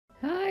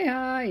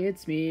Hi,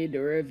 it's me,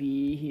 Dora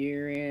V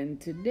here,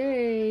 and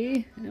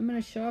today I'm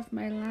gonna show off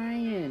my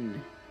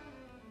lion.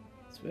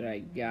 That's what I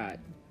got.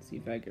 See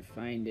if I can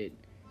find it.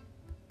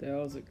 The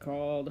hell is it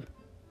called?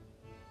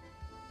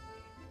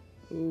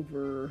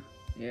 Over.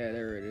 Yeah,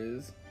 there it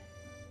is.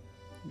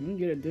 I'm gonna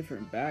get a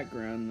different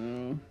background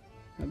though.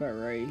 How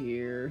about right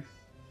here?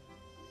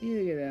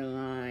 Look at that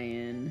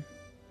lion.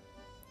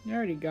 I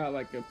already got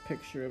like a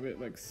picture of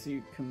it, like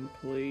suit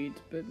complete,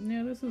 but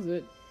yeah, this is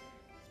it.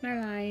 It's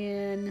my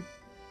lion.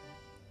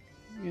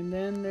 And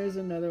then there's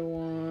another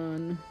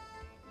one.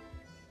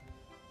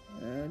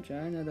 Try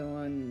another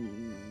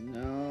one.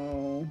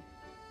 No.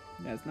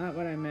 That's not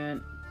what I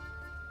meant.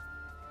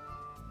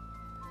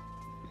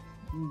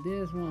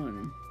 This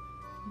one.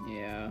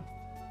 Yeah.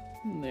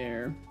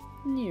 There.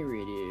 Here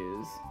it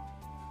is.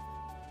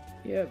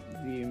 Yep,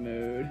 view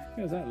mode.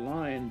 Because that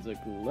lion's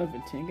like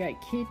levitating. Got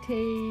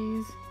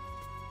kitties.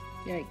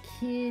 Got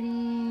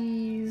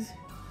kitties.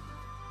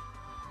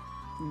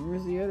 And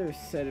where's the other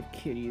set of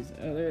kitties?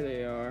 Oh, there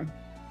they are.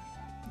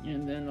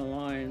 And then the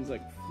lion's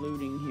like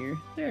floating here.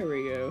 There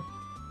we go.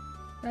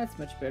 That's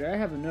much better. I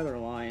have another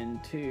lion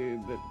too,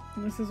 but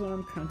this is what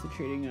I'm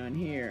concentrating on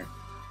here.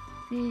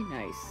 Be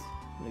nice.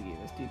 Look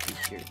at this, do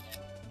picture.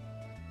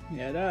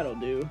 Yeah, that'll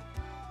do.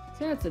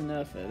 So that's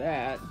enough of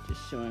that.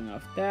 Just showing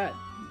off that.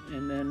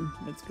 And then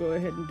let's go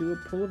ahead and do a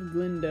pull of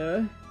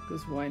Glinda,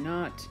 because why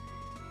not?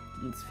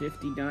 It's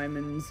 50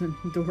 diamonds and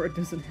Dora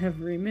doesn't have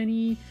very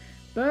many.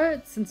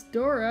 But since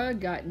Dora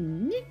got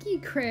Nikki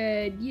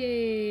cred,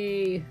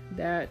 yay!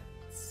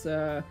 That's,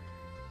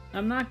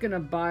 I'm not gonna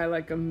buy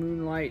like a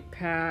Moonlight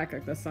pack,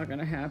 like that's not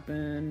gonna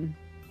happen.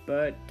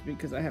 But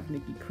because I have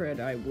Nikki cred,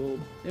 I will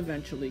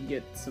eventually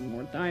get some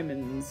more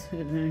diamonds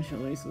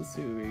eventually. So let's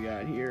see what we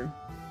got here.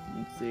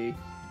 Let's see.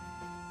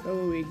 What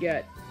do we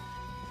get?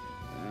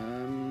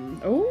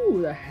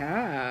 Oh, the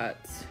hat.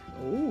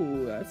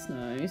 Oh, that's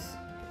nice.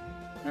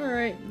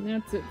 Alright,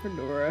 that's it for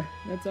Dora.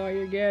 That's all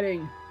you're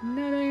getting.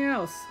 Nothing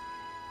else.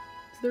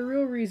 So the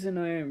real reason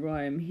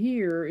why I'm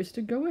here is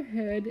to go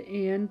ahead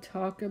and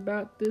talk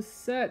about this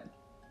set.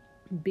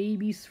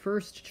 Baby's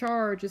first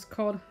charge is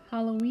called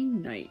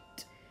Halloween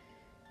Night.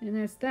 And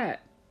that's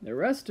that. The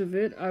rest of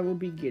it I will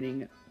be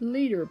getting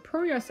later.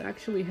 Proyas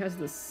actually has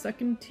the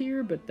second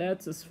tier, but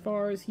that's as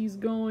far as he's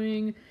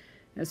going.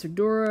 As for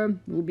Dora,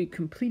 we'll be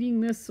completing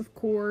this, of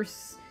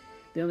course.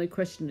 The only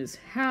question is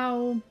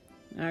how.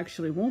 I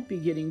actually won't be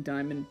getting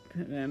diamond.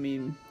 I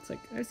mean, it's like,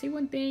 I say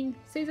one thing,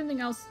 say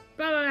something else,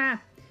 blah, blah, blah.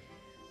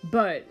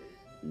 But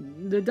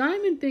the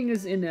diamond thing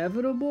is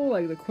inevitable.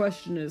 Like, the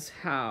question is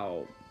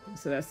how.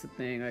 So that's the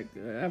thing. Like,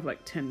 I have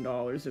like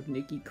 $10 of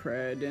Nikki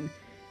cred, and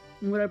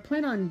what I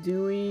plan on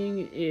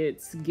doing,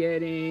 it's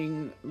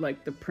getting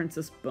like the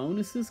princess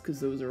bonuses, because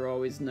those are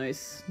always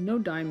nice. No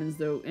diamonds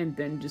though, and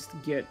then just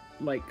get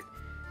like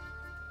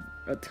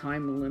a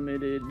time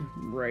limited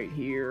right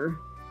here.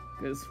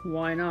 Because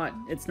why not?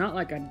 It's not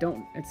like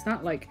it's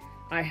not like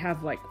I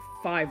have like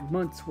 5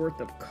 months worth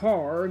of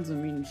cards. I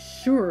mean,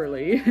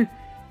 surely.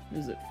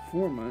 Is it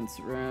 4 months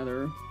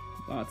rather?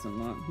 Lots and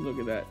lots. Look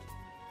at that.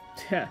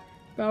 Teh.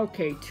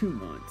 Okay, 2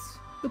 months.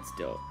 But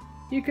still,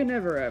 you can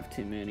never have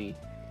too many.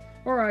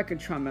 Or I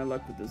could try my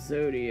luck with the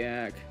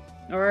Zodiac.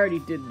 I already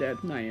did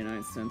that,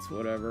 99 cents,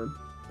 whatever.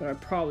 But I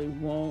probably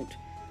won't.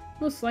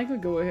 Most likely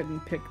go ahead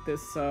and pick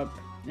this up.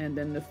 And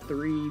then the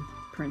 3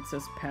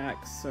 princess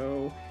packs,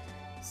 so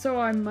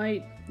I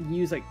might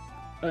use like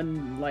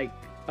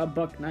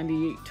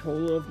 $1.98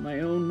 total of my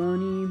own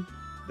money,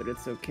 but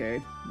it's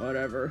okay,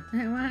 whatever.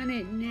 I want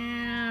it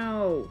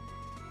now.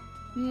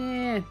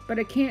 Yeah, but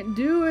I can't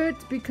do it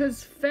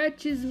because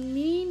Fetch is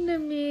mean to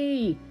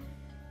me,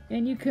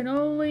 and you can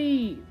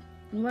only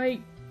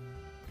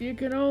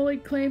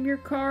claim your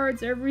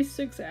cards every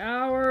 6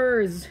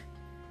 hours,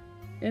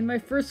 and my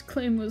first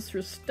claim was for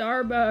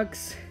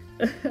Starbucks,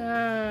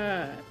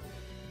 so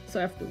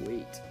I have to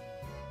wait.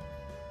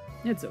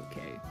 It's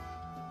okay.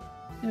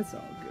 It's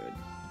all good.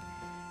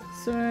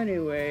 So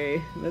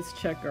anyway, let's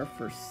check our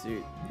first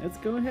suit. Let's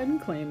go ahead and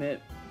claim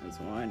it, because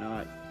why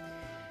not?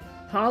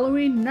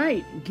 Halloween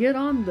night! Get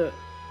on the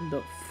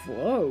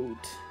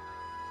float.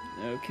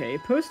 Okay,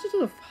 posters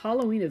of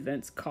Halloween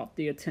events caught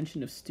the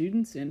attention of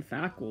students and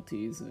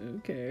faculties.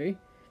 Okay.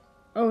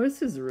 Oh,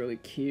 this is really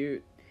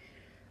cute.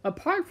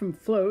 Apart from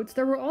floats,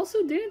 there were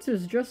also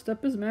dancers dressed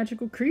up as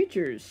magical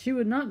creatures. She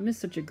would not miss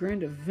such a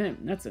grand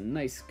event. That's a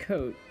nice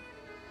coat.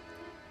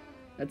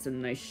 That's a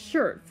nice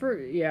shirt.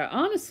 Yeah,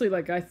 honestly,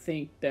 like, I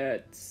think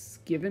that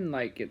given,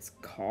 like, its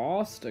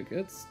cost, like,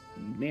 it's,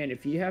 man,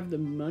 if you have the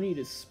money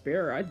to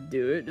spare, I'd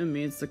do it. I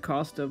mean, it's the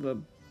cost of a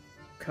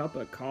cup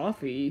of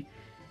coffee,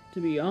 to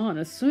be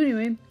honest. So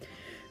anyway,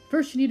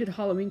 first she needed a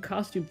Halloween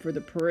costume for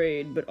the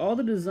parade, but all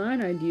the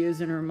design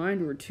ideas in her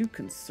mind were too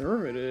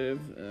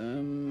conservative.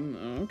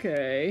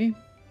 Okay.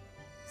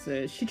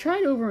 So she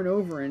tried over and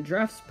over, and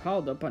drafts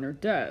piled up on her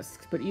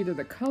desk, but either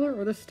the color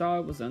or the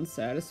style was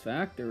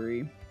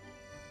unsatisfactory.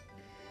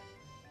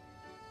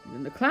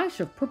 And the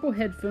clash of purple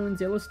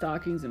headphones, yellow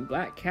stockings, and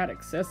black cat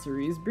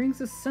accessories brings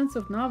a sense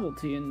of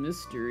novelty and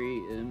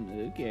mystery.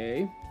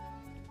 Okay.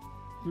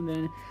 And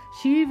then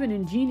she even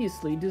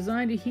ingeniously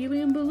designed a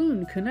helium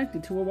balloon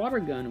connected to a water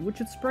gun, which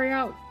would spray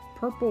out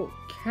purple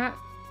cat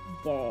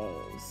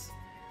balls.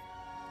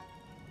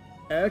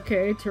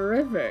 Okay,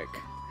 terrific.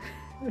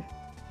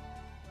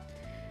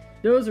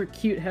 Those are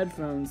cute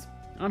headphones.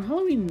 On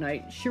Halloween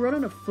night, she rode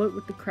on a float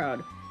with the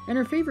crowd, and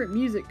her favorite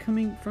music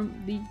coming from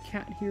the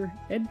cat here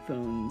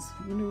headphones.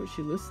 I wonder what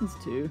she listens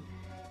to.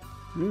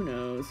 Who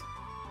knows?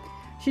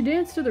 She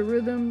danced to the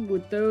rhythm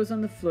with those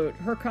on the float,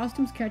 her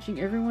costumes catching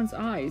everyone's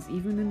eyes,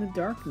 even in the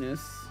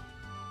darkness.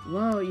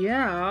 Well,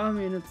 yeah, I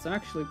mean, it's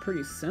actually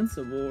pretty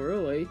sensible,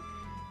 really.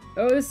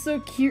 Oh, it's so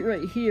cute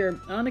right here.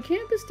 On a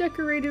campus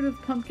decorated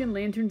with pumpkin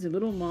lanterns and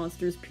little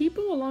monsters,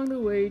 people along the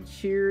way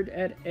cheered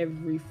at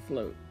every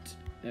float.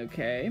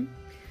 Okay.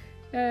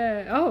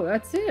 Oh,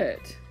 that's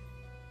it.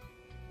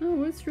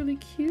 Oh, it's really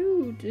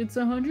cute. It's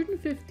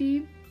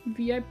 150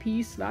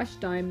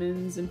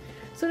 VIP/diamonds, and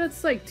so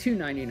that's like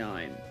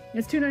 $2.99.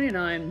 It's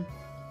 $2.99.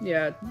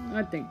 Yeah,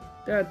 I think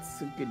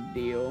that's a good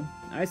deal.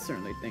 I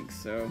certainly think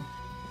so.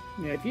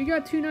 Yeah, if you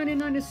got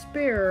 $2.99 to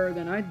spare,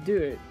 then I'd do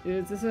it.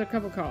 This is a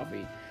cup of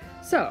coffee.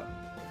 So,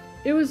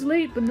 it was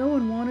late, but no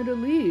one wanted to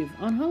leave.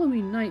 On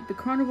Halloween night, the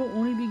carnival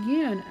only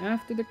began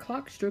after the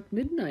clock struck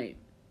midnight.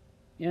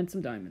 And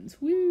some diamonds.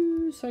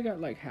 Woo! So I got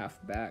like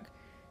half back.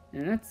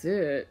 And that's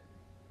it.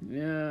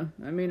 Yeah,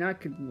 I mean,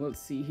 let's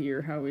see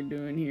here, how we're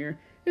doing here.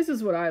 This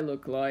is what I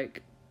look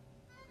like.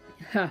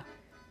 Ha!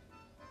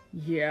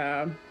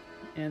 Yeah.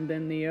 And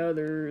then the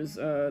others,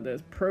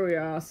 the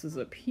Proyas is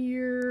up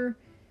here.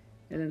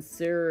 And then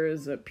Sarah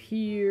is up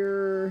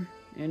here.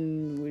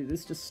 And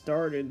this just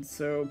started,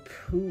 so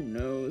who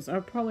knows. I'll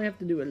probably have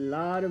to do a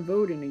lot of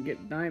voting to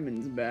get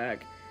diamonds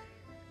back.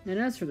 And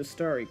as for the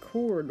Starry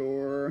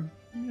Corridor,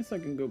 I guess I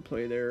can go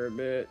play there a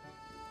bit.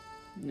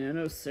 Yeah, I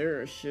know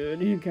Sarah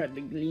should. You got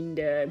the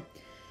Glinda.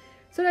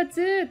 So that's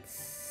it.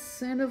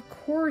 And of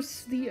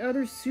course, the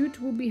other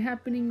suit will be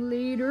happening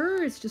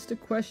later. It's just a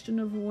question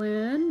of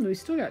when. We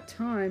still got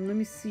time. Let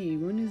me see.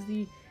 When is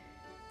the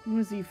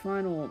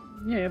final?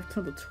 Yeah, up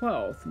till the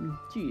 12th.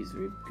 Jeez,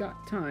 we've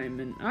got time.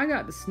 And I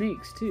got the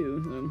snakes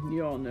too. So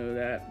you all know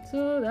that.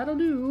 So that'll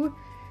do.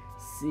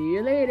 See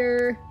you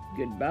later.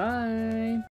 Goodbye.